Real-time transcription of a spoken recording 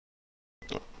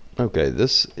Okay,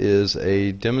 this is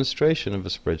a demonstration of a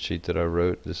spreadsheet that I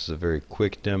wrote. This is a very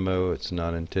quick demo. It's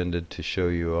not intended to show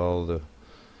you all the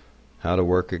how to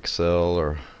work Excel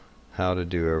or how to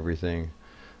do everything.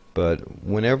 But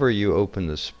whenever you open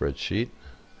the spreadsheet,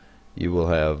 you will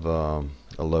have a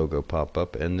logo pop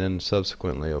up and then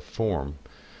subsequently a form.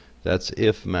 That's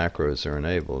if macros are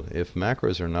enabled. If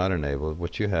macros are not enabled,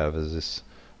 what you have is this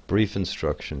brief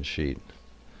instruction sheet.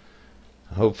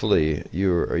 Hopefully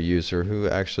you're a user who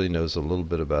actually knows a little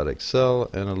bit about Excel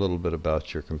and a little bit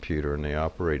about your computer and the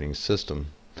operating system.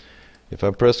 If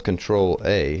I press Control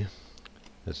A,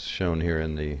 as shown here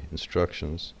in the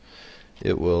instructions,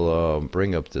 it will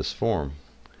bring up this form.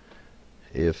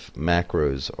 If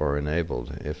macros are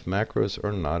enabled. If macros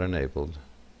are not enabled,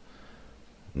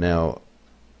 now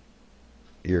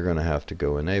you're going to have to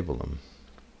go enable them.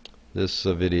 This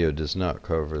video does not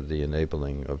cover the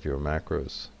enabling of your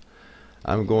macros.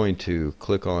 I'm going to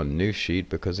click on New Sheet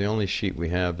because the only sheet we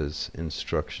have is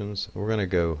instructions. We're going to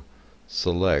go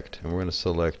Select, and we're going to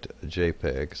select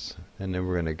JPEGs, and then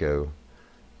we're going to go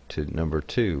to number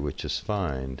 2, which is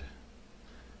Find,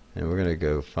 and we're going to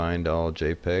go Find All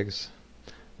JPEGs.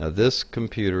 Now this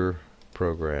computer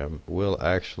program will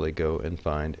actually go and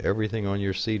find everything on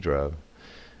your C drive,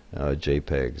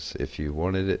 JPEGs, if you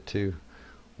wanted it to.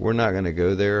 We're not going to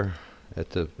go there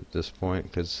at this point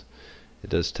because it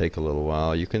does take a little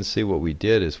while. You can see what we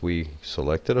did is we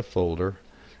selected a folder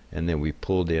and then we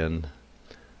pulled in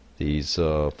these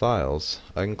files.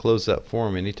 I can close that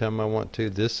form anytime I want to.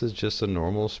 This is just a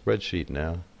normal spreadsheet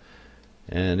now,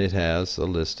 and it has a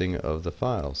listing of the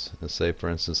files. Let's say for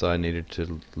instance I needed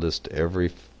to list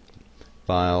every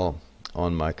file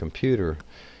on my computer.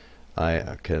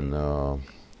 I can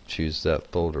choose that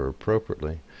folder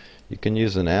appropriately. You can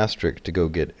use an asterisk to go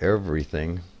get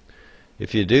everything.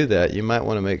 If you do that, you might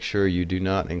want to make sure you do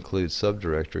not include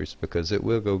subdirectories because it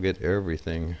will go get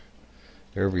everything,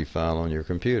 every file on your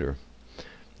computer.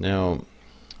 Now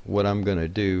what I'm going to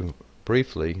do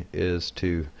briefly is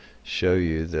to show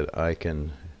you that I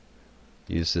can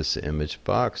use this image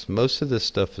box. Most of this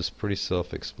stuff is pretty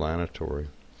self-explanatory,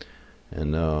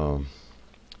 and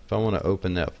if I want to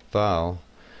open that file,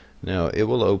 now it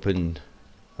will open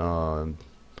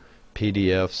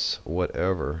PDFs,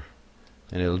 whatever,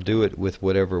 and it'll do it with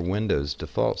whatever Windows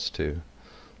defaults to.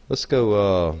 Let's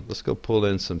go pull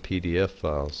in some PDF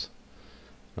files.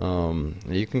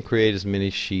 You can create as many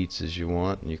sheets as you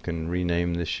want, and you can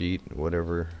rename the sheet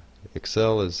whatever.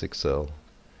 Excel is Excel,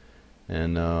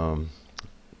 and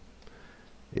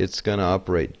it's going to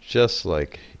operate just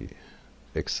like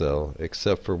Excel,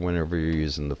 except for whenever you're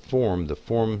using the form. The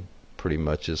form pretty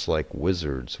much is like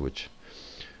wizards which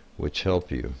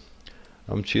help you.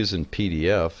 I'm choosing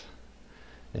PDF,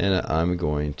 and I'm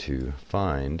going to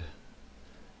find,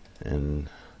 and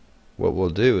what we'll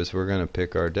do is we're going to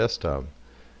pick our desktop,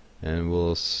 and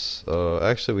we'll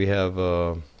actually we have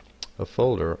a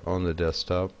folder on the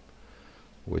desktop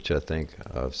which I think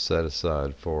I've set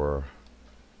aside for,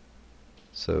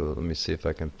 so let me see if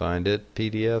I can find it.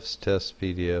 PDFs, test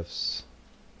PDFs,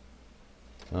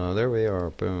 there we are,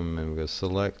 boom, and we're going to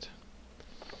select,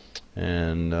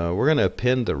 and we're going to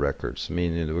append the records,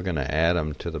 meaning that we're going to add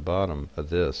them to the bottom of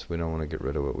this. We don't want to get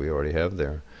rid of what we already have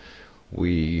there.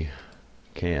 We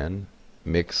can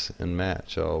mix and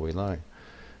match all we like.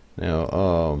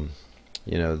 Now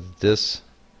you know, this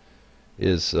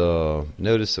is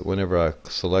notice that whenever I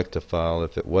select a file,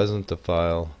 if it wasn't the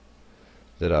file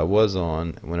that I was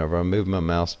on, whenever I move my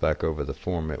mouse back over the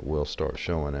form, it will start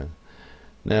showing it.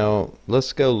 Now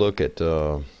let's go look at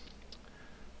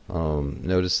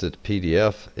notice that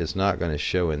PDF is not going to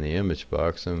show in the image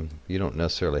box, and you don't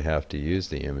necessarily have to use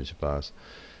the image box,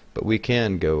 but we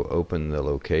can go open the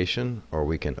location, or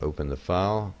we can open the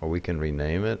file, or we can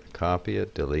rename it, copy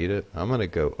it, delete it. I'm going to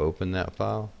go open that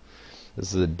file.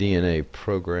 This is a DNA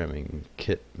programming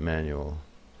kit manual,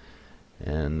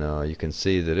 and you can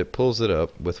see that it pulls it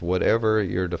up with whatever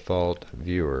your default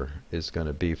viewer is going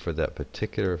to be for that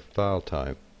particular file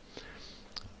type.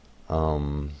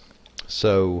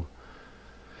 So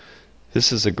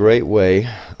this is a great way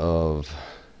of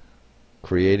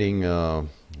creating, you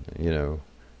know,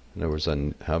 in other words,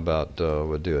 how about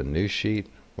we'll do a new sheet,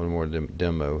 one more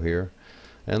demo here,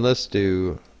 and let's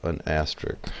do an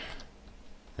asterisk,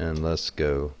 and let's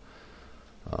go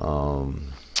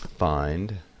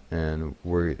find, and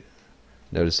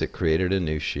notice it created a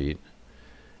new sheet,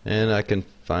 and I can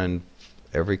find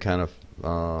every kind of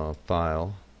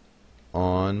file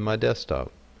on my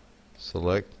desktop.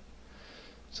 Select.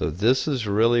 So this is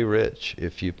really rich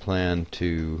if you plan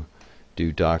to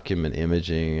do document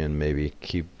imaging and maybe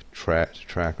keep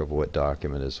track of what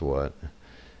document is what.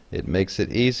 it makes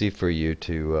it easy for you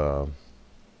to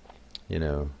you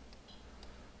know,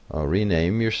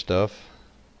 rename your stuff,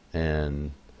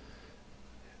 and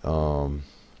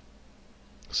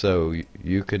so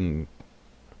you can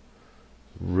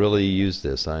really use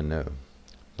this, I know.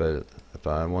 But if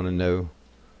I want to know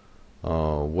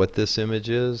what this image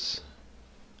is,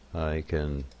 I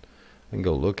can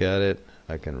go look at it.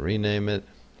 I can rename it.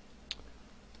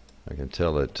 I can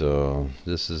tell it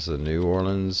this is a New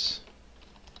Orleans.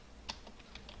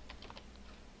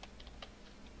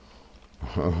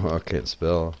 I can't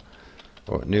spell.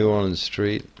 New Orleans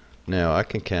Street. Now I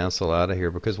can cancel out of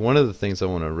here, because one of the things I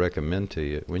want to recommend to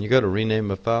you, when you go to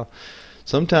rename a file,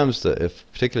 sometimes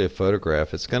particularly a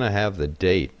photograph, it's going to have the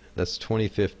date. That's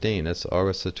 2015. That's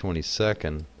August the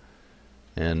 22nd.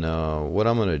 And what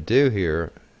I'm going to do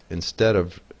here, instead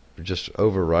of just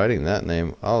overwriting that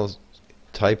name, I'll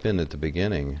type in at the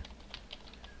beginning.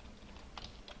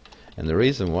 And the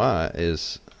reason why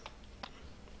is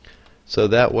so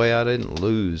that way I didn't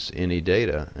lose any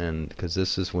data, and because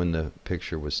this is when the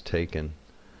picture was taken.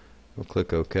 We'll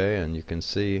click OK, and you can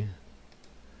see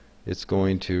it's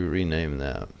going to rename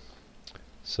that.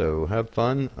 So have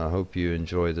fun. I hope you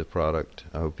enjoy the product.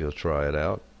 I hope you'll try it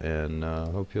out, and I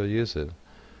hope you'll use it.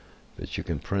 But you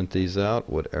can print these out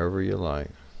whatever you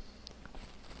like.